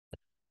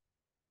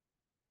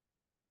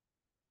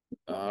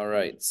All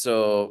right,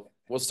 so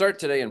we'll start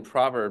today in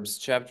Proverbs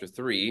chapter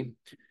 3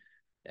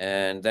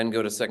 and then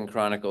go to Second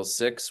Chronicles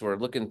 6. We're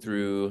reading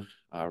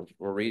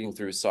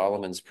through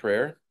Solomon's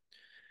prayer.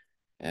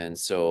 And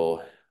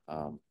so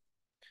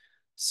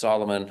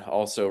Solomon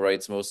also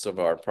writes most of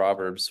our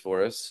Proverbs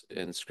for us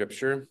in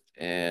Scripture.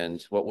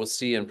 And what we'll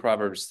see in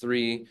Proverbs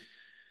 3,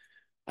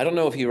 I don't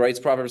know if he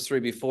writes Proverbs 3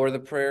 before the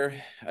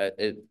prayer.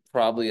 It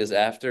probably is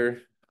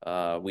after.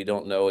 We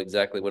don't know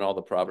exactly when all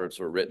the Proverbs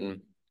were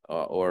written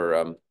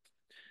or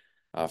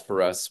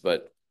for us,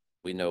 but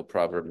we know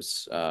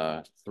Proverbs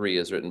 3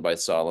 is written by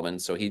Solomon.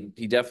 So he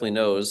definitely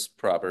knows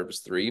Proverbs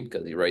 3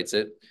 because he writes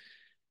it.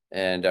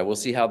 And we'll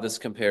see how this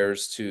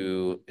compares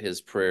to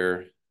his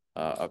prayer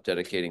of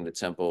dedicating the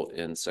temple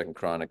in Second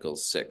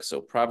Chronicles 6. So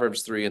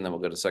Proverbs 3, and then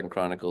we'll go to Second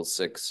Chronicles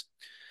 6.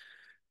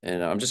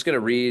 And I'm just going to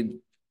read.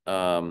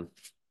 You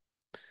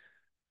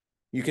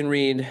can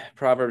read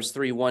Proverbs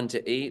 3, 1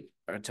 to 8,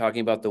 talking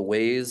about the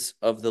ways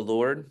of the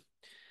Lord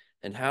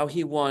and how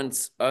he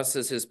wants us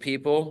as his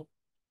people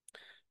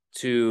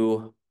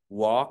to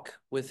walk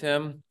with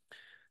him.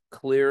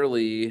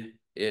 Clearly,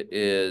 it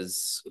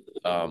is,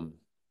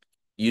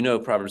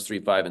 Proverbs 3,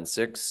 5, and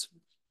 6.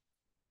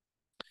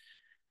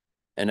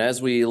 And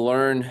as we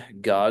learn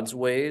God's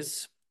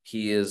ways,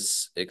 he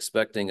is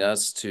expecting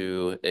us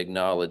to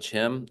acknowledge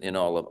him in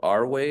all of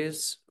our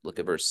ways. Look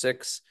at verse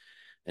 6.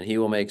 And he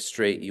will make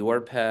straight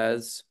your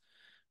paths,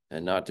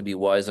 and not to be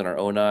wise in our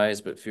own eyes,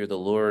 but fear the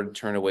Lord,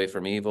 turn away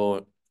from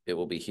evil. It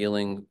will be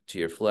healing to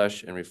your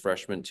flesh and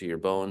refreshment to your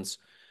bones.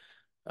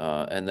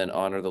 And then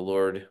honor the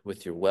Lord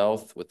with your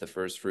wealth, with the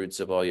first fruits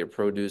of all your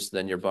produce.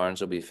 Then your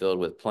barns will be filled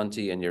with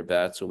plenty, and your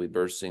vats will be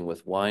bursting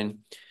with wine.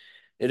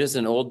 It is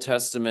an Old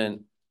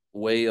Testament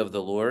way of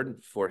the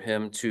Lord for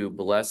him to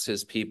bless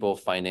his people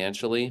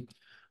financially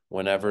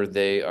whenever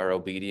they are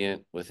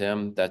obedient with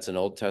him. That's an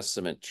Old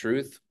Testament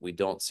truth. We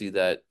don't see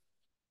that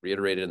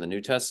reiterated in the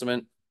New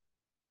Testament.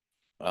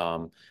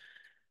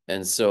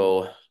 And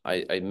so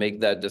I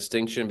make that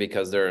distinction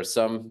because there are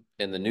some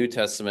in the New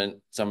Testament,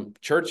 some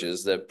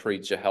churches that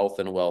preach a health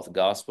and wealth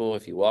gospel.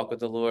 If you walk with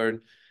the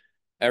Lord,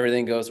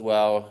 everything goes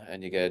well,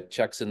 and you get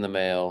checks in the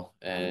mail,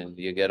 and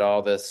you get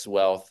all this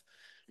wealth.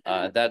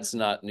 That's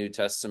not New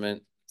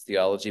Testament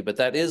theology, but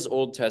that is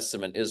Old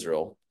Testament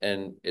Israel,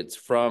 and it's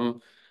from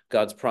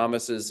God's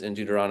promises in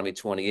Deuteronomy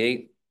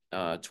 28,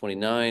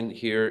 29,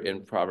 here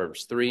in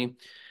Proverbs 3.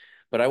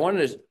 But I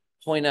wanted to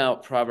point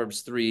out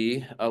Proverbs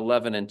 3,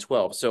 11, and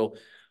 12. So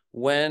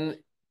when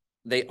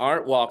they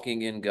aren't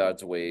walking in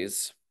God's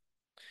ways,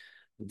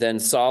 then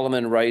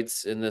Solomon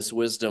writes in this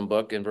wisdom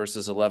book in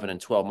verses 11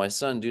 and 12, "My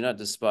son, do not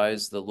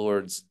despise the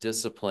Lord's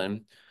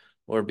discipline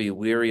or be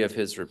weary of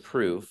his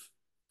reproof."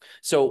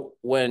 So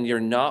when you're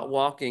not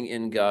walking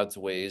in God's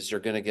ways, you're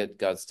going to get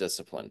God's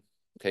discipline.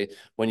 Okay.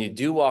 When you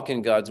do walk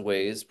in God's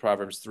ways,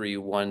 Proverbs 3,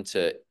 1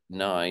 to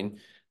 9,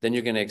 then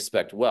you're going to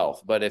expect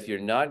wealth. But if you're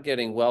not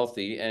getting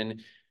wealthy,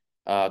 and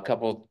a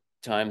couple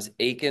times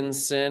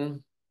Achan's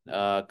sin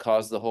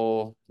caused the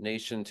whole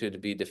nation to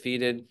be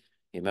defeated.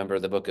 You remember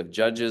the book of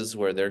Judges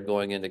where they're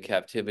going into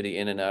captivity,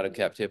 in and out of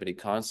captivity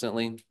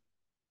constantly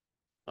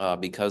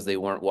because they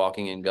weren't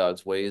walking in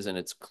God's ways, and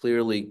it's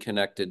clearly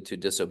connected to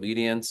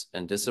disobedience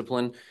and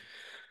discipline.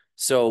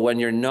 So when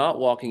you're not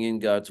walking in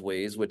God's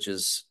ways, which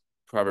is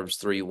Proverbs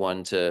 3,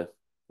 1 to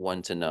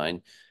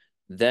 9,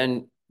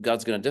 then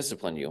God's going to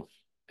discipline you.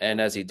 And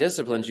as he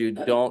disciplines you,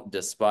 don't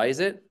despise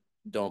it.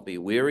 Don't be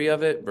weary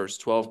of it. Verse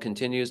 12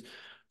 continues,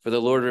 "For the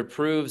Lord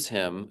reproves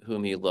him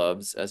whom he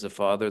loves, as a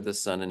father the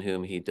son in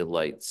whom he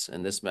delights."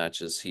 And this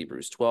matches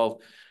Hebrews 12.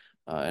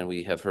 And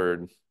we have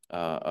heard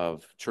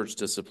of church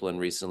discipline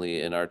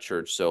recently in our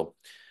church. So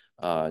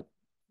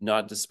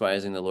not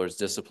despising the Lord's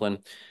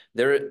discipline.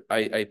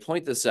 I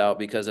point this out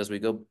because as we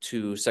go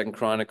to Second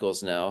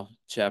Chronicles now,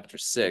 chapter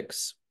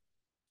 6,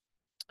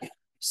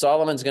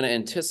 Solomon's going to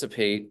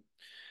anticipate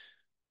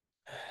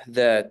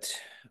that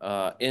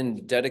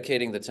in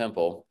dedicating the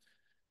temple,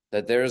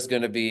 that there's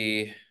going to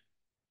be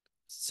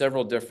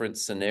several different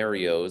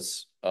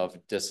scenarios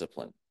of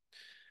discipline.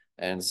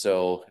 And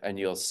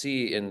you'll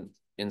see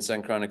in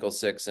Second Chronicles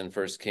 6 and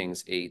First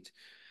Kings 8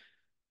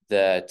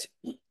 that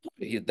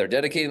they're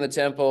dedicating the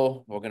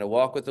temple. We're going to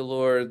walk with the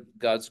Lord.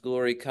 God's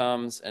glory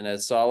comes. And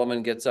as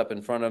Solomon gets up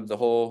in front of the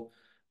whole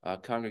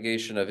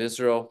congregation of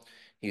Israel,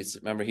 he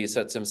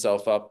sets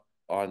himself up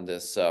on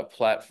this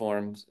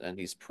platform and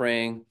he's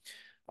praying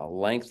a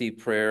lengthy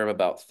prayer,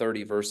 about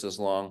 30 verses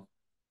long.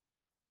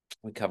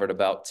 We covered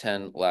about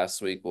 10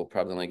 last week. We'll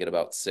probably only get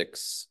about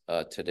 6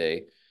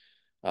 today.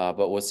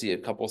 But we'll see a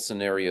couple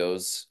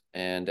scenarios.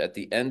 And at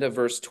the end of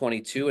verse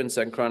 22 in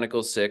Second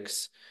Chronicles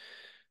 6,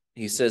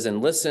 he says,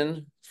 "And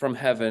listen from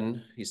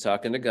heaven," he's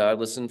talking to God,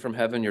 "listen from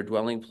heaven, your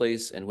dwelling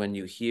place, and when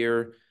you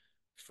hear,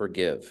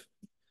 forgive."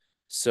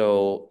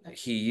 So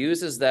he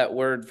uses that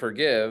word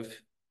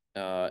forgive.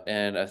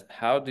 And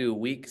how do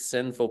weak,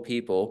 sinful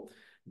people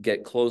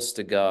get close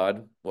to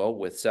God? Well,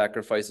 with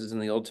sacrifices in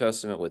the Old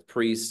Testament, with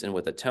priests, and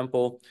with a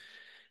temple.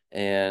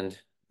 And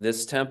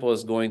this temple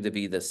is going to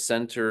be the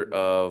center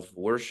of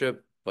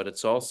worship, but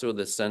it's also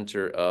the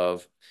center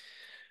of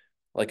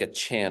like a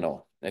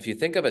channel. If you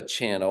think of a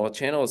channel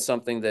is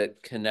something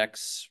that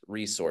connects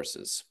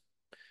resources.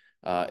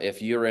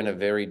 If you're in a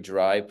very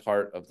dry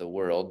part of the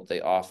world,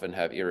 they often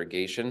have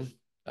irrigation.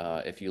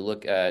 If you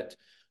look at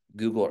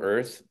Google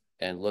Earth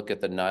and look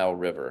at the Nile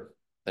River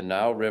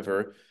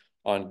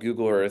on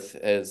Google Earth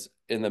is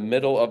in the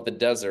middle of the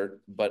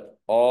desert, but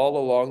all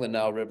along the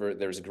Nile River,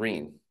 there's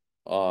green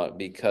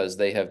because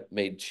they have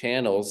made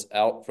channels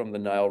out from the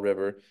Nile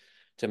River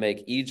to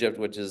make Egypt,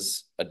 which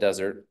is a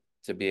desert,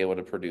 to be able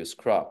to produce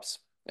crops.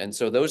 And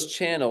so those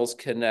channels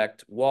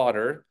connect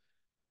water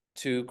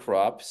to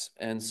crops.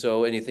 And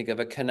you think of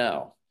a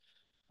canal,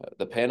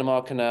 the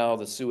Panama Canal,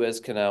 the Suez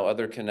Canal,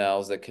 other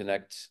canals that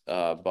connect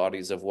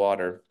bodies of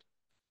water.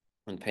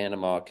 And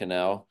Panama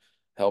Canal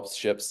helps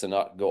ships to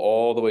not go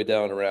all the way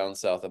down around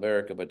South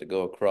America, but to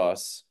go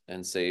across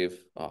and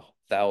save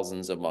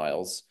thousands of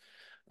miles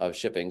of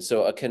shipping.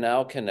 So a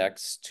canal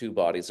connects two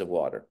bodies of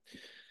water.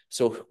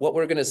 So what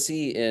we're going to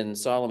see in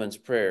Solomon's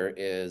prayer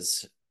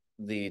is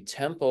the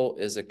temple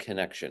is a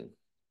connection.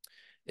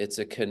 It's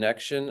a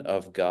connection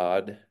of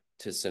God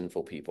to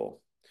sinful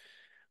people.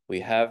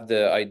 We have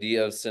the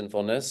idea of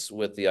sinfulness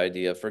with the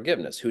idea of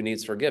forgiveness. Who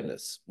needs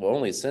forgiveness? Well,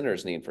 only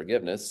sinners need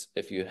forgiveness.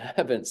 If you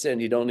haven't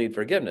sinned, you don't need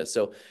forgiveness.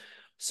 So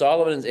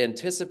Solomon's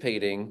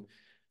anticipating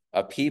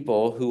a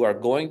people who are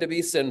going to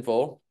be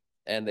sinful,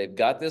 and they've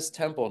got this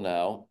temple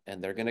now,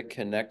 and they're going to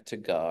connect to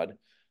God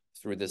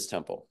through this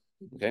temple.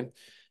 Okay.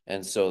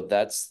 And so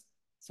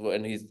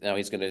and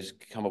he's going to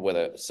come up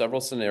with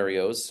several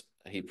scenarios.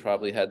 He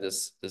probably had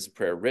this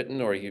prayer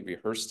written, or he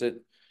rehearsed it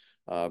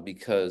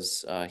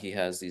because he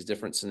has these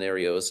different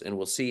scenarios, and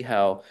we'll see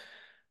how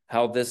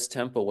this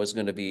temple was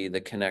going to be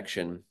the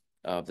connection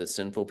of the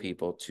sinful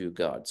people to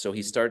God. So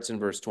he starts in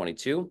verse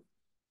 22.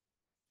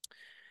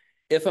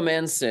 If a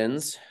man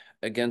sins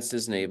against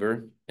his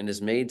neighbor and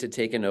is made to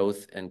take an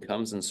oath and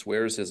comes and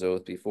swears his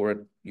oath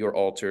before your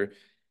altar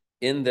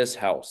in this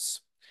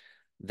house,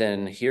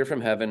 then hear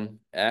from heaven,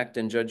 act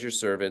and judge your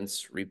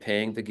servants,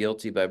 repaying the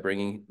guilty by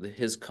bringing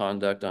his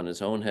conduct on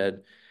his own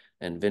head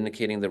and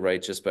vindicating the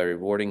righteous by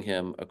rewarding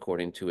him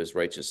according to his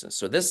righteousness.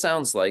 So this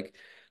sounds like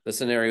the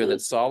scenario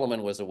that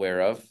Solomon was aware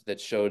of that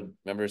showed,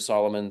 remember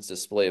Solomon's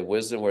display of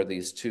wisdom where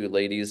these two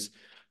ladies,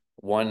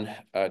 one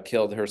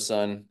killed her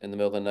son in the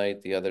middle of the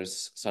night, the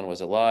other's son was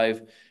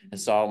alive, and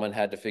Solomon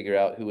had to figure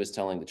out who was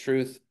telling the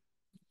truth.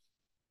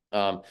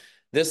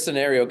 This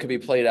scenario could be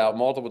played out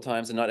multiple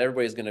times, and not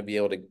everybody's going to be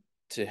able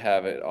to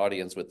have an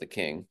audience with the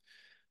king.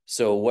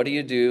 So what do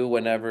you do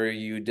whenever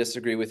you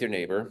disagree with your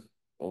neighbor?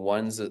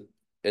 One's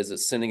is it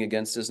sinning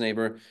against his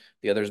neighbor,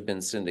 the other's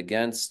been sinned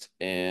against,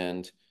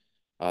 and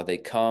they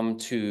come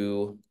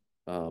to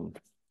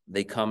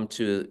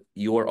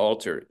your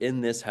altar in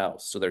this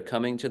house. So they're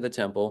coming to the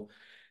temple,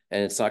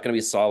 and it's not going to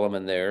be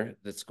Solomon there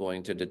that's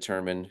going to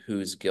determine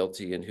who's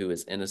guilty and who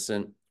is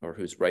innocent, or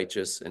who's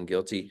righteous and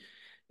guilty.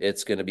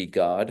 It's going to be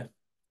God.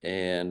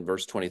 And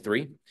verse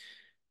 23,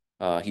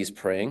 he's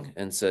praying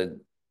and said,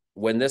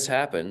 when this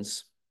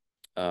happens,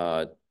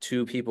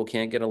 two people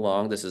can't get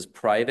along. This is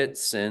private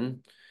sin.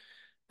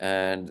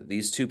 And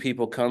these two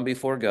people come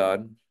before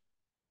God.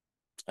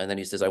 And then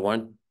he says, I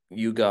want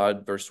you,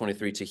 God, verse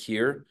 23, to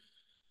hear.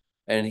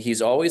 And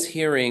he's always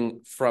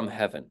hearing from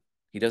heaven.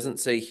 He doesn't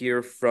say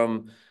hear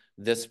from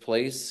this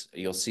place.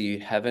 You'll see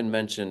heaven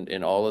mentioned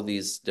in all of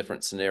these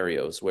different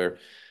scenarios where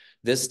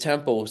this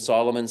temple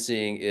Solomon's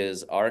seeing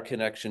is our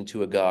connection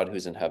to a God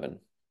who's in heaven.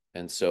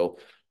 And so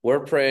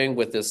we're praying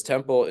with this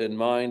temple in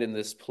mind in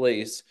this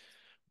place,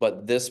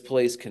 but this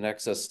place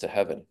connects us to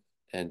heaven.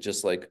 And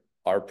just like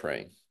our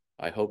praying,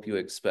 I hope you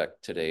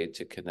expect today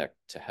to connect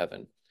to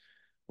heaven.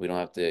 We don't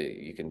have to,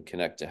 you can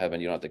connect to heaven.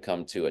 You don't have to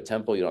come to a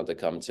temple. You don't have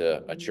to come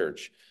to a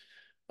church,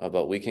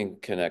 but we can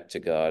connect to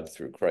God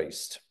through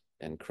Christ,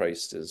 and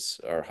Christ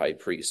is our high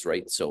priest,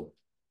 right? So,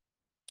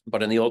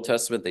 but in the Old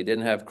Testament, they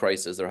didn't have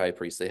Christ as their high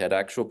priest. They had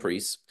actual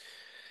priests,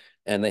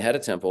 and they had a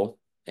temple,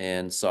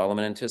 and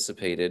Solomon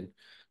anticipated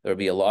there would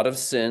be a lot of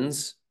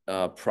sins,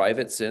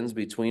 private sins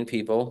between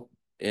people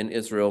in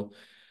Israel,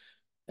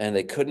 and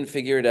they couldn't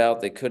figure it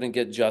out. They couldn't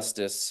get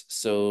justice,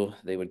 so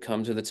they would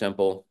come to the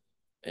temple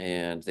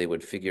and they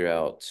would figure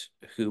out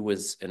who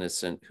was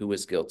innocent, who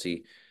was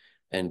guilty,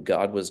 and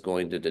God was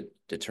going to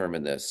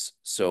determine this.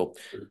 So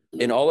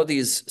in all of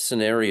these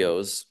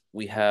scenarios,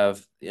 we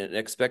have an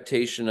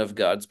expectation of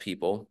God's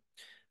people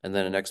and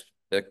then an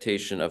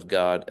expectation of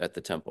God at the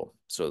temple.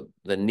 So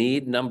the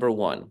need number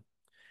one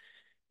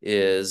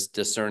is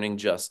discerning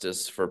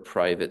justice for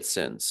private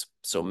sins.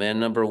 So man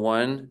number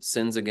one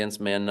sins against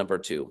man number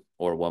two,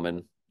 or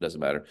woman, doesn't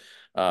matter.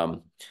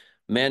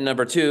 Man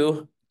number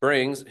two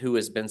who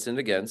has been sinned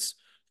against,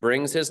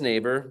 brings his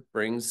neighbor,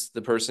 brings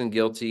the person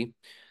guilty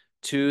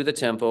to the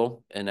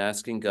temple and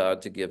asking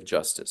God to give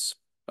justice.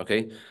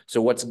 Okay,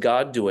 so what's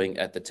God doing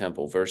at the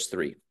temple? Verse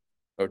 3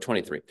 or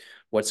 23.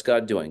 What's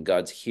God doing?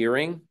 God's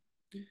hearing,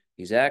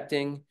 he's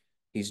acting,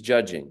 he's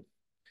judging.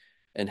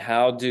 And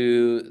how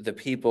do the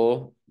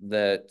people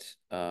that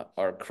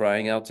are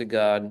crying out to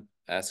God,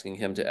 asking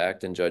him to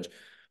act and judge,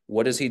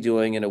 What is he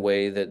doing in a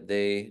way that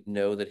they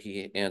know that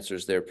he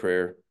answers their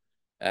prayer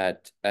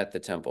at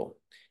the temple?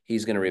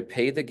 He's going to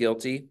repay the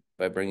guilty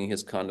by bringing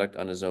his conduct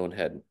on his own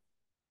head.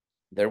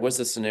 There was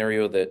a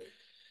scenario that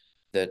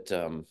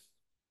the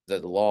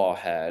law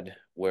had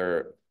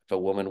where if a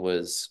woman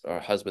was, or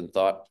a husband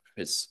thought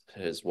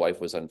his wife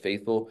was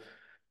unfaithful,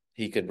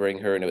 he could bring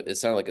her, and it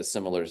sounded like a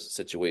similar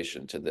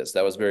situation to this.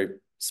 That was very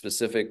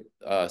specific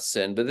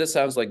sin, but this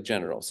sounds like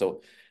general.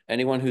 So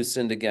anyone who's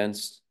sinned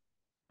against,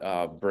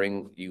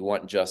 you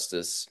want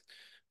justice.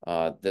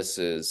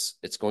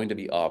 It's going to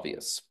be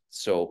obvious.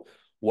 So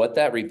what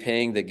that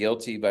repaying the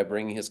guilty by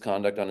bringing his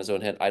conduct on his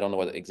own head, I don't know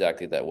what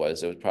exactly that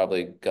was. It was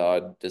probably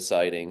God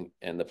deciding,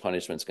 and the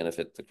punishment's going to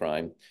fit the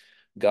crime.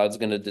 God's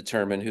going to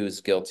determine who's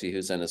guilty,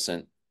 who's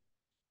innocent.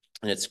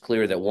 And it's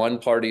clear that one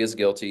party is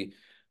guilty.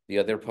 The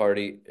other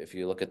party, if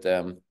you look at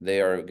them,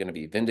 they are going to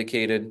be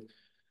vindicated,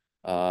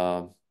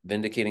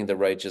 vindicating the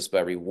righteous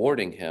by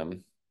rewarding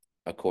him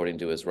according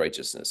to his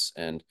righteousness.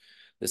 And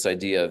this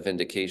idea of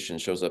vindication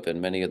shows up in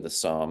many of the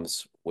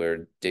Psalms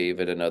where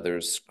David and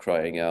others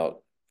crying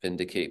out,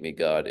 "Vindicate me,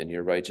 God, in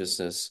your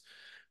righteousness.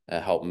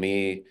 Help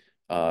me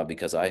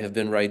because I have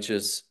been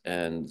righteous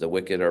and the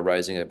wicked are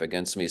rising up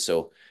against me."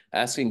 So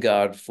asking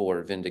God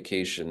for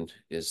vindication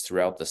is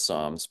throughout the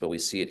Psalms, but we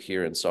see it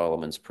here in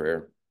Solomon's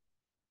prayer.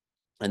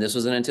 And this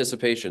was an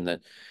anticipation that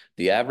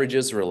the average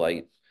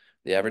Israelite,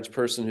 the average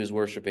person who's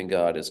worshiping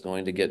God, is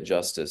going to get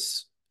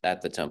justice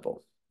at the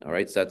temple. All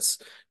right, so that's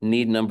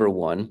need number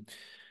one.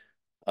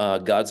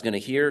 God's going to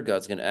hear,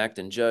 God's going to act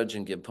and judge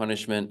and give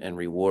punishment and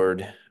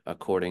reward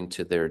according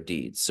to their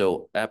deeds.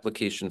 So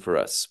application for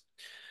us.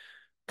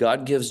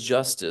 God gives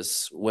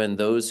justice when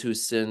those who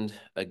sinned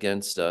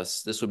against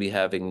us, this would be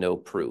having no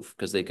proof,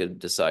 because they could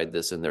decide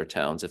this in their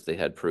towns if they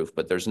had proof,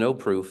 but there's no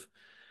proof,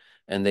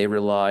 and they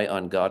rely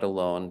on God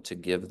alone to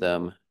give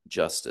them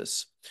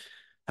justice.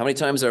 How many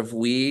times have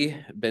we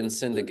been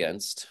sinned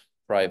against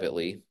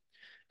privately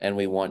and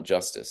we want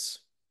justice?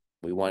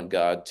 We want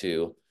God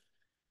to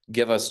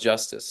give us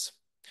justice.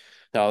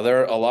 Now,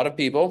 there are a lot of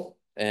people,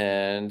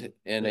 and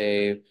in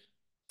a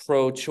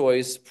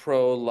pro-choice,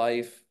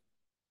 pro-life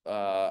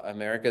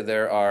America,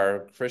 there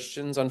are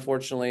Christians,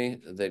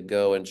 unfortunately, that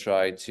go and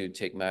try to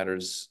take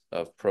matters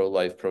of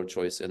pro-life,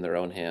 pro-choice in their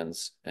own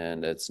hands,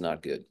 and it's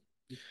not good.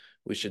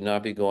 We should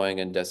not be going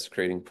and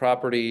desecrating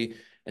property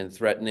and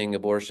threatening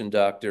abortion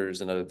doctors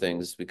and other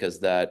things,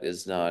 because that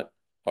is not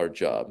our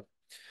job.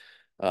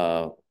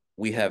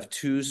 We have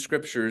two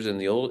scriptures in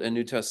the Old and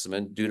New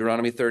Testament,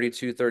 Deuteronomy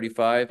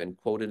 32:35, and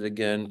quoted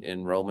again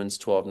in Romans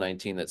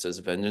 12:19, that says,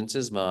 "Vengeance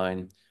is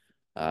mine,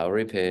 I'll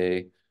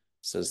repay,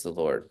 says the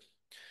Lord."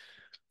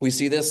 We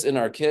see this in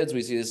our kids.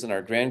 We see this in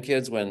our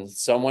grandkids. When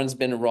someone's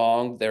been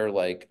wrong, they're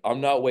like, "I'm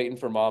not waiting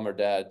for mom or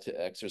dad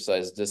to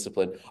exercise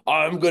discipline.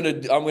 I'm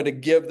gonna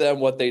give them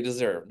what they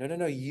deserve."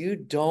 No. You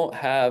don't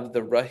have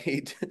the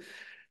right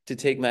to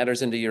take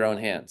matters into your own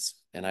hands.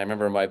 And I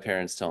remember my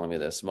parents telling me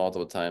this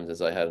multiple times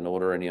as I had an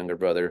older and younger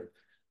brother,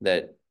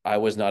 that I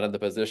was not in the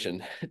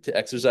position to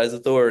exercise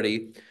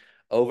authority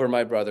over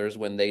my brothers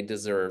when they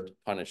deserved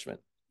punishment.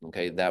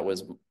 Okay, that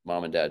was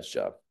mom and dad's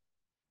job.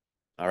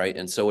 All right,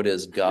 and so it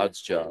is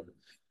God's job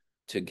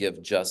to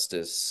give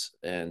justice.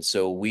 And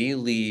so we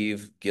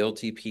leave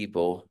guilty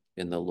people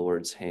in the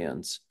Lord's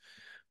hands.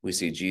 We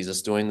see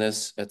Jesus doing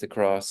this at the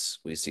cross.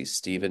 We see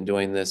Stephen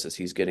doing this as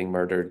he's getting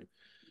murdered,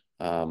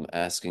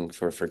 asking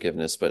for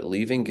forgiveness. But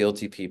leaving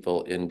guilty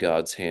people in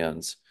God's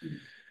hands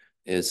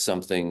is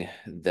something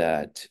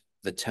that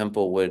the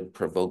temple would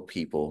provoke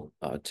people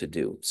to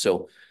do.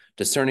 So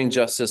discerning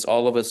justice,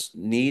 all of us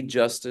need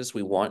justice.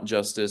 We want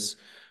justice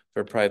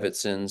for private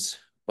sins,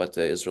 but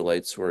the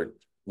Israelites were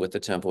with the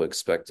temple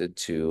expected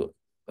to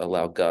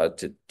allow God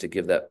to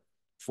give that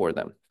for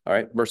them. All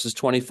right, verses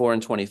 24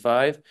 and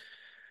 25.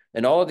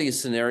 In all of these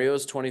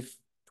scenarios,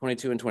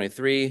 22 and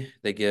 23,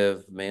 they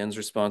give man's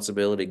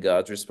responsibility,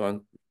 God's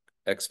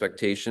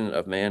expectation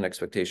of man,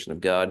 expectation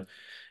of God.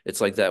 It's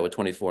like that with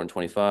 24 and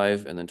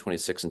 25, and then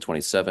 26 and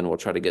 27. We'll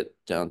try to get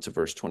down to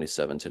verse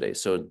 27 today.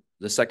 So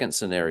the second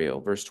scenario,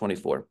 verse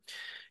 24.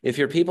 If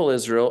your people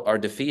Israel are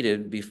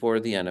defeated before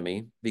the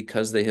enemy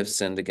because they have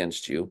sinned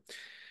against you,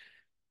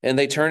 and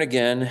they turn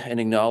again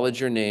and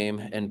acknowledge your name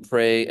and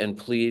pray and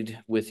plead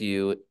with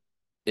you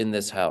in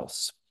this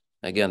house.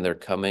 Again, they're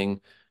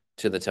coming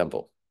to the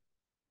temple.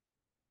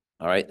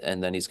 All right,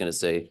 and then he's going to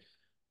say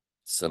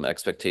some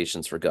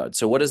expectations for God.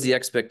 So what is the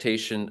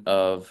expectation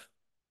of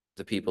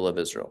the people of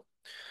Israel?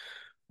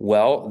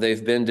 Well,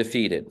 they've been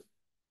defeated,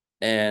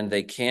 and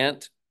they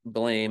can't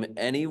blame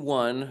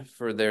anyone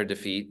for their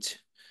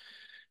defeat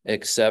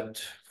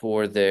except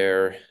for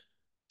their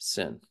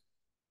sin.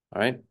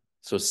 All right,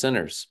 so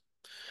sinners.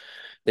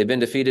 They've been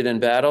defeated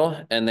in battle,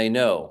 and they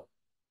know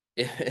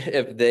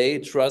if they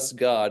trust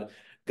God,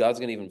 God's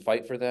going to even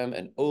fight for them.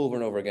 And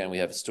over again, we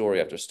have story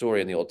after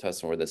story in the Old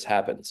Testament where this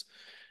happens.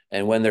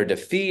 And when they're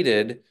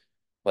defeated,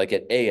 like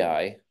at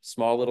Ai,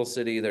 small little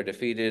city, they're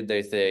defeated.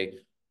 They say,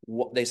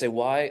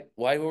 why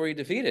were we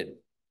defeated?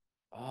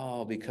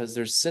 Oh, because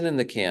there's sin in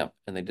the camp.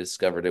 And they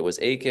discovered it was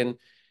Achan.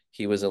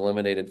 he was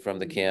eliminated from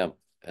the camp,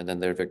 and then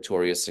they're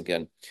victorious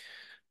again.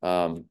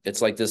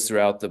 It's like this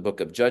throughout the book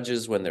of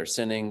Judges. When they're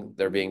sinning,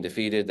 they're being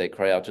defeated, they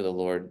cry out to the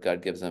Lord,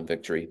 God gives them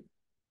victory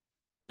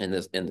in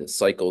the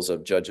cycles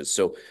of Judges.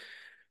 So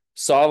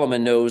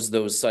Solomon knows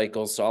those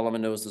cycles.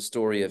 Solomon knows the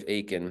story of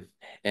Achan,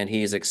 and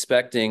he's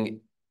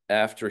expecting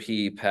after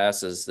he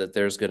passes that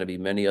there's going to be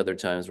many other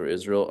times where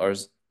Israel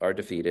are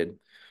defeated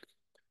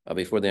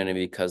before the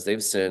enemy because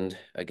they've sinned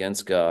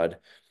against God.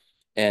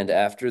 And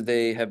after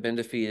they have been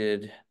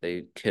defeated,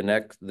 they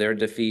connect their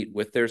defeat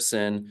with their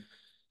sin.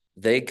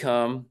 They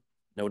come,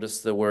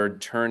 notice the word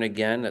turn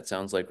again, that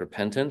sounds like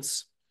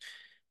repentance,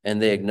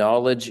 and they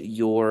acknowledge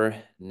your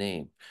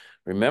name.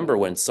 Remember,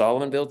 when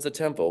Solomon builds the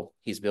temple,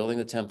 he's building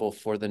the temple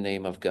for the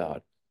name of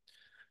God.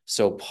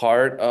 So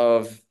part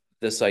of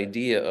this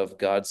idea of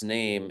God's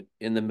name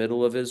in the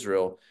middle of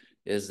Israel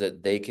is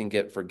that they can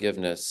get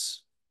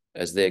forgiveness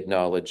as they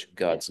acknowledge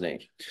God's name.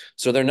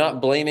 So they're not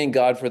blaming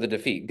God for the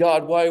defeat.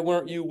 God, why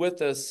weren't you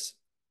with us?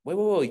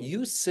 Wait,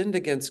 you sinned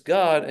against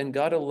God, and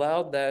God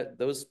allowed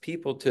those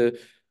people to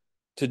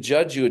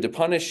judge you, to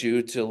punish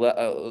you,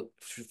 to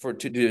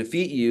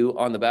defeat you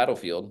on the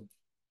battlefield.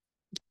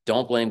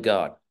 Don't blame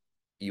God.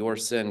 Your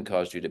sin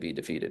caused you to be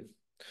defeated.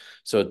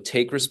 So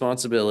take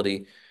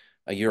responsibility.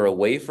 You're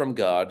away from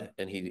God,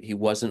 and he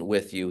wasn't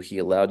with you. He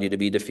allowed you to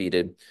be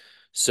defeated.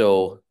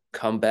 So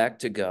come back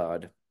to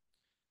God.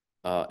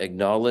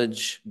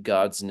 Acknowledge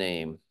God's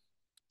name.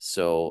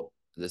 So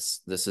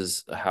this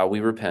is how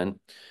we repent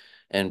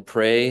and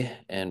pray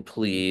and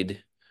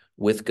plead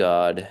with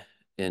God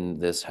in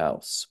this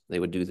house. They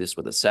would do this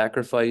with a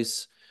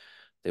sacrifice.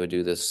 They would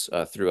do this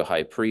through a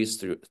high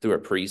priest, through a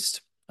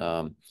priest.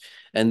 And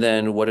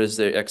then what is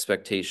the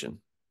expectation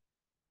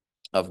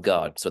of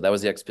God? So that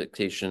was the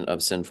expectation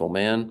of sinful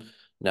man.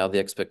 Now the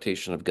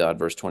expectation of God,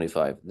 verse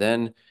 25.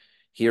 Then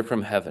hear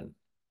from heaven.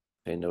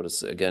 Okay,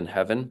 notice again,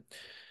 heaven.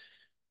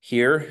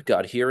 Here,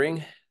 God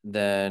hearing,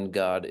 then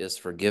God is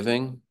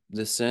forgiving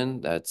the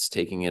sin. That's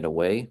taking it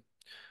away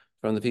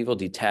from the people,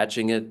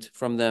 detaching it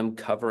from them,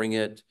 covering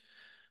it.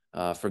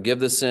 Forgive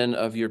the sin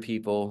of your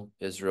people,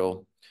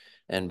 Israel,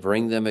 and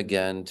bring them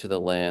again to the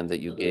land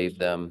that you gave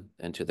them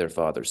and to their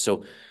fathers.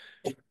 So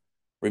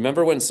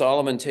remember, when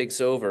Solomon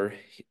takes over,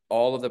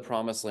 all of the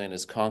promised land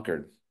is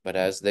conquered. But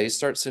as they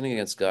start sinning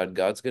against God,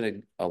 God's going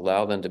to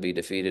allow them to be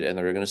defeated, and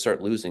they're going to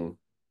start losing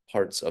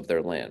parts of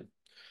their land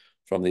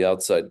from the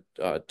outside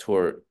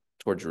toward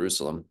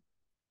Jerusalem.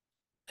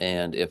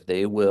 And if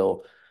they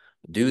will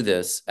do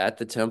this at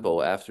the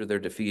temple after they're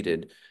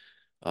defeated,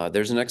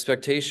 there's an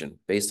expectation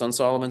based on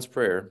Solomon's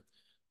prayer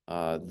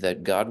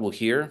that God will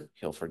hear,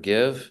 he'll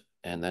forgive,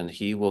 and then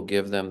he will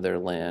give them their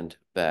land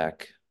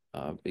back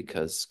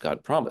because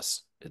God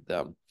promised it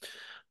them.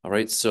 All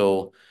right,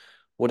 so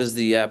what is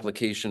the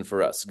application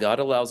for us? God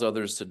allows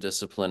others to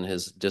discipline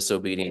his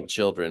disobedient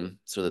children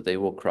so that they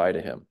will cry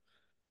to him.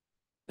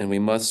 And we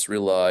must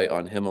rely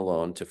on him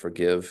alone to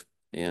forgive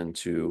and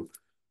to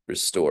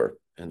restore.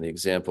 And the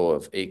example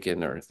of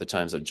Achan or the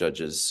times of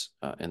Judges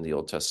in the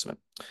Old Testament.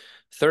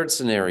 Third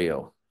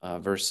scenario,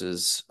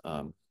 verses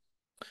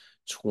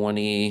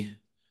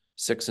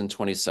 26 and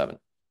 27.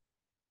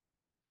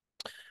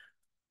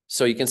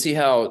 So you can see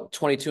how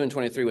 22 and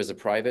 23 was a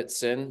private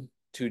sin,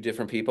 two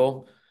different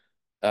people.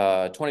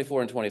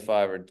 24 and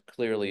 25 are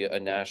clearly a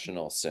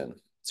national sin.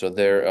 So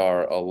there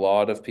are a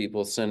lot of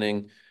people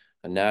sinning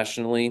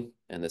nationally,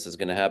 and this is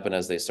going to happen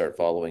as they start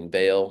following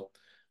Baal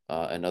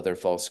and other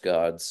false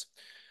gods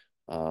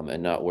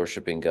and not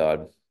worshiping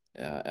God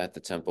at the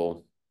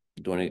temple,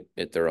 doing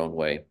it their own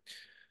way.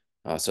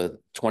 So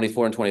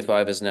 24 and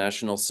 25 is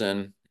national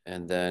sin,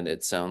 and then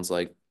it sounds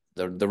like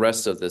the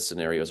rest of the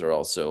scenarios are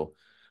also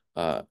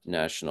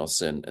national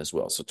sin as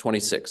well. So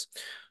 26,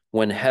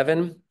 when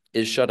heaven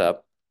is shut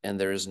up and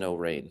there is no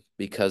rain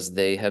because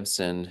they have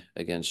sinned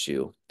against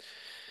you.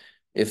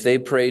 If they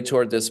pray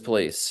toward this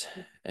place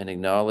and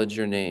acknowledge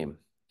your name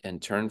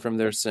and turn from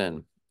their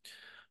sin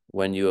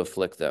when you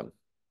afflict them,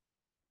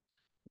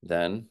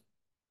 then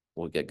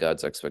we'll get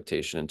God's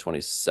expectation in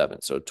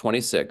 27. So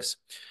 26,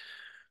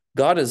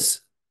 God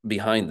is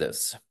behind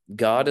this.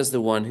 God is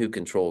the one who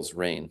controls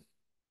rain.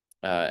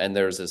 And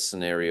there's a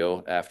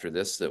scenario after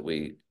this that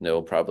we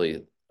know,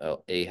 probably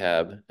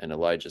Ahab and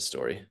Elijah's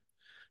story.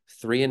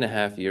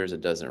 3.5 years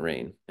it doesn't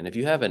rain. And if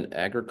you have an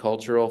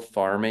agricultural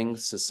farming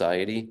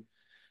society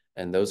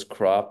and those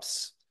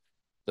crops,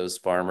 those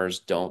farmers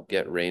don't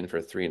get rain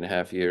for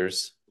 3.5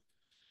 years,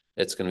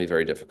 it's going to be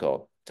very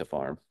difficult to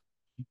farm.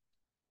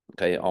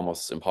 Okay,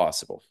 almost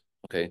impossible.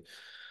 Okay,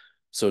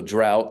 so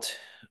drought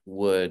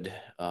would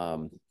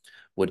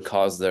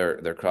cause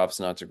their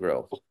crops not to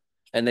grow.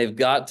 And they've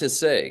got to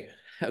say,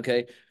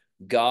 okay,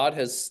 God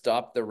has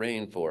stopped the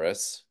rain for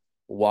us.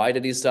 Why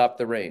did he stop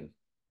the rain?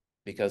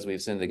 Because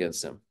we've sinned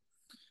against him.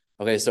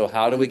 Okay, so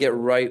how do we get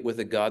right with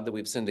the God that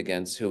we've sinned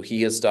against, who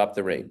he has stopped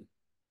the rain?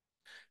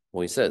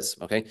 Well, he says,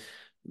 okay,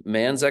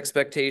 man's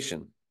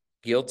expectation,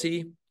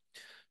 guilty,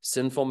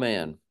 sinful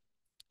man,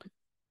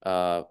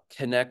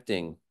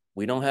 connecting.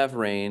 We don't have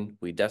rain.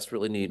 We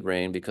desperately need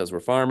rain because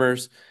we're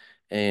farmers,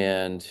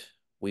 and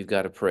we've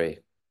got to pray.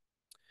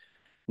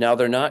 Now,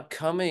 they're not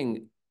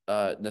coming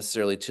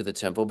necessarily to the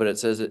temple, but it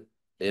says it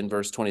in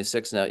verse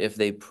 26, now, if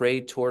they pray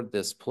toward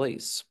this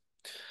place.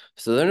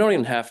 So they don't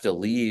even have to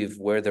leave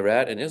where they're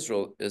at. And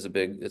Israel is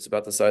it's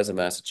about the size of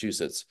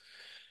Massachusetts.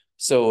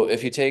 So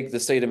if you take the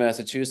state of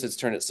Massachusetts,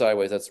 turn it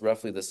sideways, that's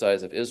roughly the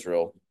size of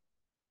Israel.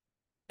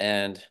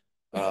 And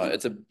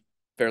it's a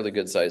fairly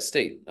good sized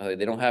state.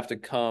 They don't have to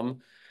come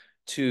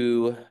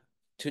to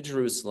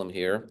Jerusalem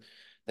here.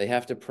 They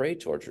have to pray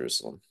toward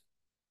Jerusalem.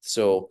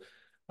 So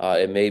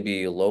it may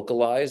be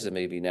localized, it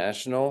may be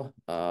national,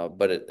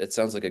 but it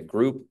sounds like a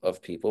group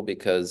of people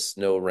because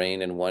no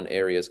rain in one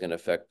area is going to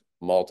affect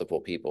multiple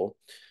people.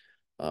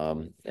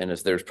 And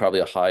if there's probably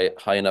a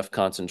high enough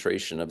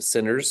concentration of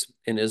sinners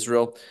in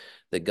Israel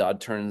that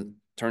God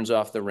turns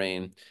off the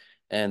rain,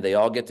 and they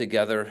all get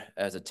together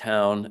as a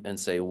town and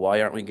say,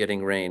 why aren't we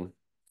getting rain?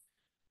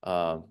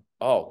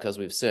 Because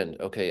we've sinned.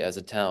 Okay, as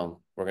a town,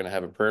 we're going to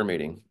have a prayer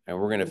meeting and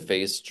we're going to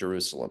face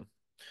Jerusalem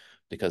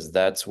because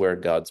that's where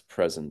God's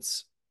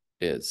presence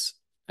is.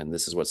 And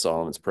this is what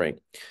Solomon's praying.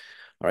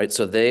 All right,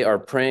 so they are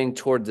praying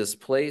toward this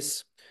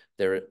place.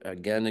 They're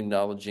again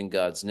acknowledging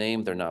God's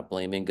name. They're not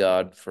blaming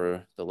God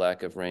for the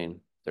lack of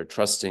rain. They're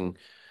trusting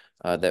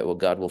that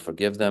God will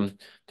forgive them.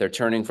 They're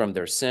turning from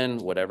their sin,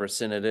 whatever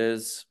sin it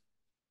is.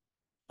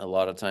 A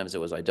lot of times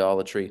it was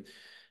idolatry.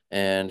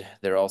 And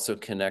they're also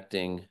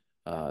connecting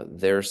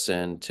their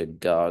sin to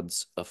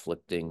God's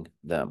afflicting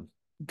them.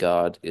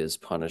 God is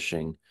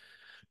punishing,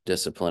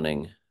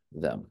 disciplining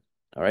them.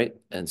 All right.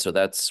 And so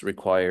that's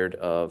required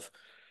of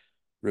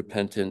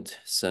repentant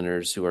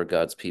sinners who are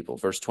God's people.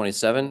 Verse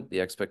 27,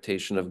 the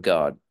expectation of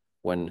God.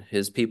 When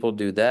his people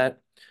do that,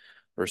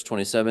 verse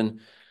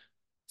 27,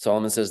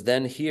 Solomon says,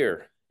 then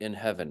hear in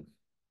heaven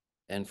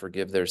and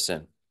forgive their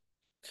sin.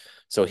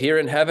 So here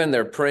in heaven,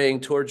 they're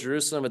praying toward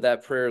Jerusalem, but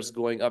that prayer is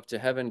going up to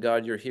heaven.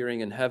 God, you're hearing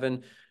in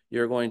heaven.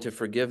 You're going to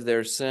forgive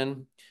their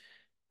sin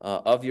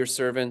of your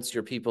servants,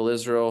 your people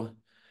Israel.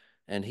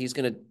 And he's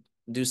going to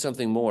do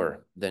something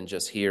more than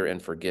just hear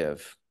and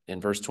forgive.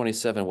 In verse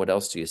 27, what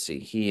else do you see?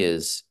 He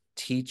is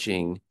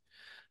teaching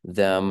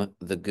them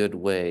the good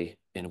way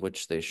in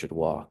which they should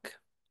walk.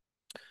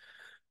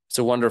 It's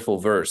a wonderful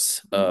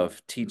verse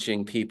of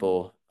teaching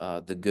people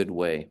the good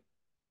way,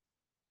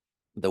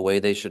 the way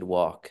they should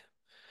walk.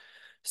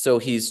 So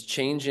he's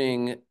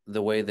changing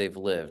the way they've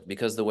lived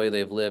because the way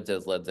they've lived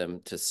has led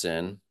them to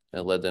sin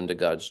and led them to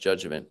God's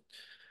judgment.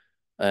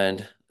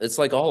 And it's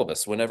like all of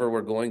us, whenever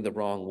we're going the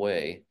wrong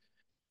way,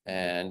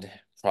 and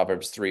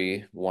Proverbs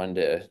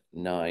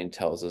 3:1-9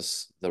 tells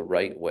us the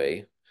right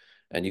way.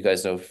 And you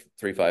guys know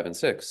 3, 5, and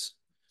 6.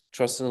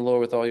 Trust in the Lord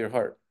with all your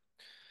heart.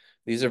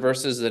 These are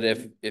verses that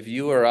if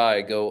you or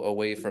I go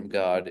away from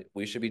God,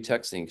 we should be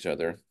texting each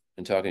other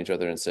and talking to each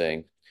other and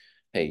saying,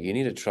 hey, you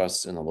need to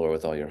trust in the Lord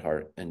with all your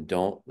heart and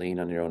don't lean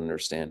on your own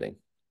understanding.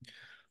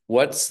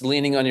 What's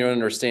leaning on your own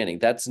understanding?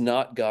 That's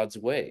not God's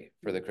way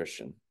for the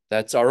Christian.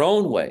 That's our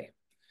own way.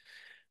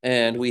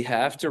 And we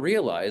have to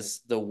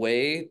realize the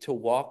way to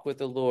walk with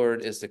the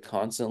Lord is to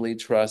constantly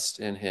trust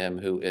in him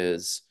who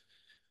is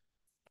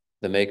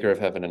the maker of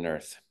heaven and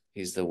earth.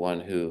 He's the one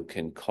who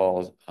can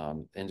call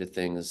into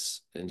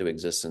things into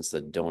existence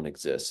that don't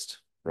exist.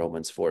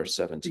 Romans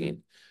 4:17.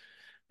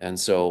 And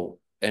so,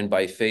 and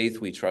by faith,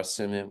 we trust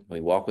him,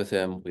 we walk with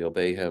him, we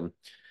obey him,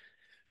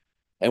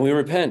 and we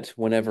repent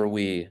whenever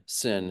we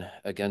sin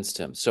against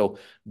him. So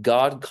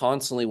God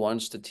constantly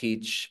wants to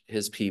teach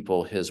his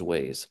people his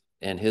ways,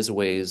 and his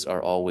ways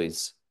are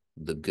always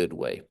the good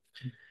way.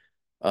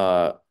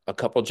 A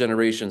couple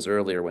generations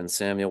earlier, when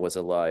Samuel was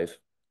alive,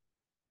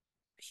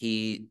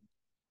 he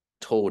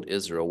told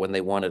Israel when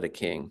they wanted a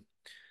king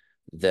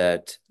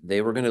that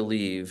they were going to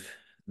leave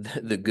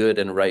the good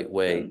and right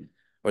way,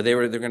 or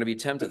they're going to be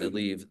tempted to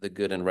leave the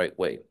good and right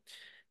way.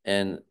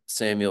 And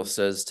Samuel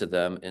says to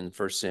them in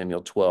 1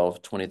 Samuel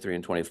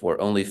 12:23-24,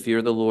 only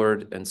fear the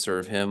Lord and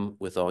serve him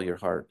with all your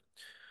heart,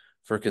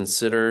 for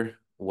consider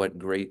what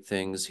great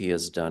things he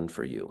has done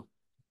for you.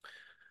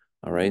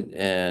 All right.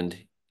 And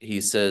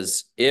he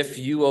says, if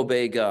you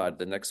obey God,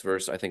 the next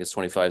verse, I think it's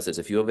 25, says,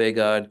 if you obey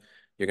God,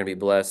 you're going to be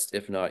blessed.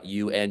 If not,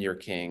 you and your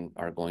king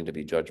are going to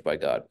be judged by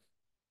God.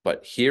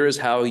 But here is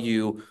how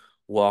you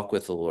walk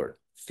with the Lord.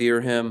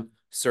 Fear him,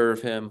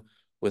 serve him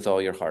with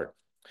all your heart.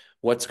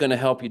 What's going to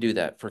help you do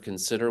that? For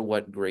consider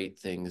what great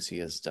things he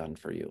has done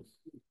for you.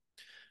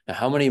 Now,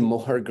 how many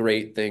more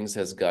great things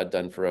has God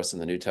done for us in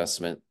the New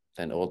Testament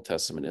than Old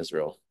Testament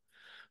Israel?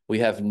 We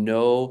have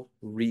no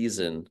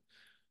reason,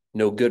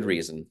 no good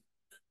reason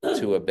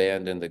to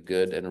abandon the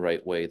good and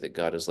right way that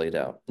God has laid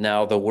out.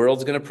 Now, the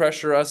world's going to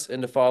pressure us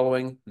into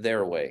following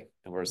their way.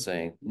 And we're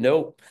saying,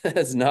 nope,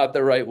 it's not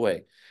the right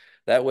way.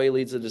 That way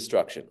leads to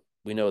destruction.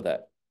 We know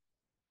that.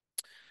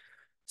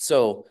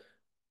 So,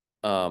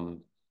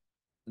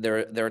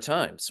 there are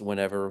times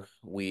whenever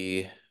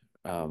we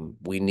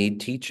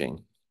need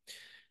teaching,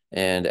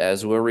 and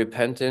as we're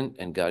repentant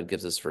and God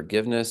gives us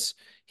forgiveness,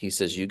 he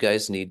says, you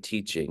guys need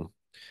teaching.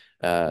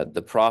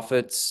 The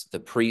prophets, the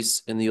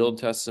priests in the Old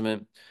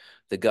Testament,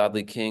 the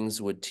godly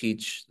kings would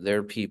teach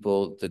their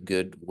people the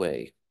good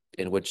way.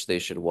 in which they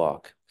should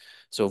walk.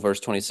 So verse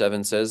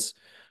 27 says,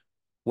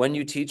 when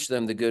you teach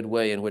them the good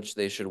way in which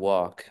they should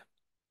walk,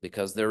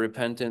 because they're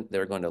repentant,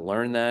 they're going to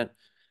learn that,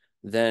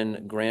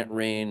 then grant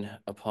rain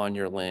upon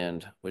your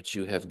land, which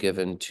you have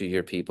given to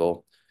your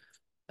people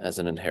as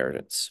an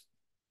inheritance.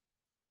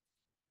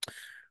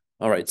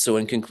 All right, so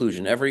in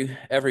conclusion,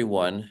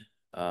 everyone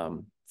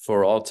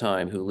for all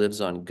time who lives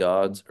on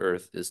God's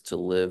earth is to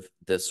live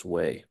this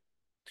way.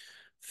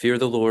 Fear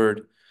the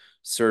Lord,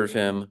 serve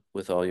him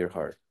with all your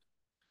heart.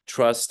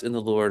 Trust in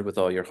the Lord with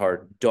all your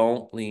heart.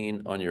 Don't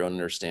lean on your own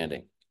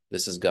understanding.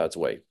 This is God's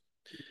way.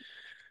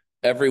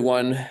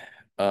 Everyone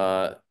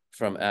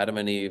from Adam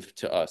and Eve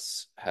to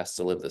us has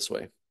to live this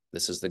way.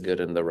 This is the good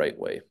and the right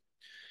way.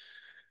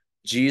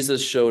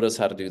 Jesus showed us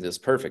how to do this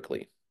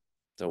perfectly.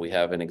 So we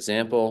have an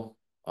example,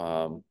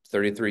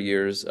 33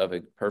 years of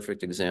a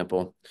perfect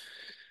example.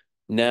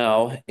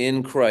 Now,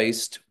 in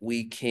Christ,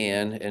 we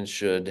can and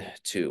should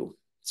too.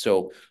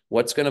 So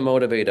what's going to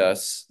motivate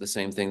us? The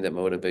same thing that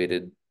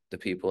motivated the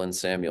people in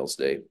Samuel's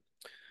day.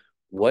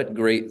 What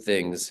great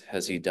things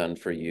has he done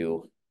for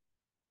you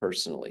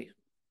personally?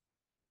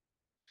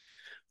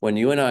 When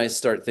you and I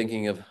start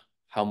thinking of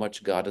how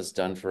much God has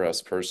done for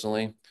us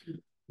personally,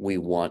 we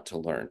want to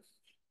learn.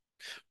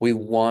 We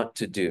want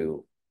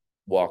to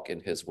walk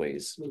in his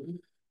ways. Mm-hmm.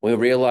 We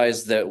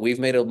realize that we've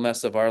made a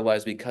mess of our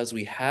lives because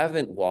we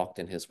haven't walked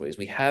in his ways.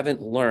 We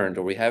haven't learned,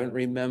 or we haven't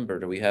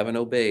remembered, or we haven't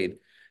obeyed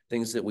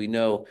things that we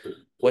know.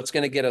 What's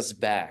going to get us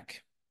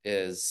back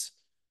is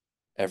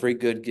every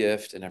good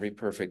gift and every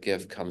perfect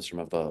gift comes from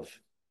above.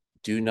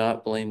 Do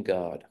not blame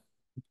God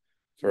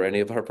for any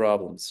of our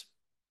problems.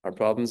 Our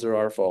problems are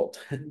our fault.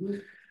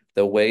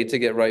 The way to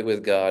get right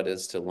with God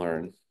is to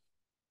learn.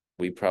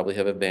 We probably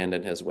have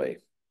abandoned his way,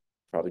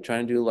 probably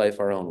trying to do life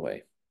our own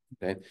way.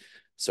 Okay.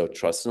 So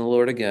trust in the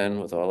Lord again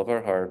with all of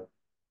our heart.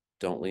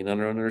 Don't lean on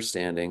our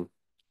understanding.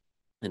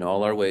 In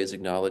all our ways,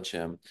 acknowledge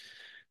him,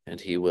 and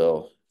he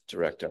will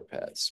direct our paths.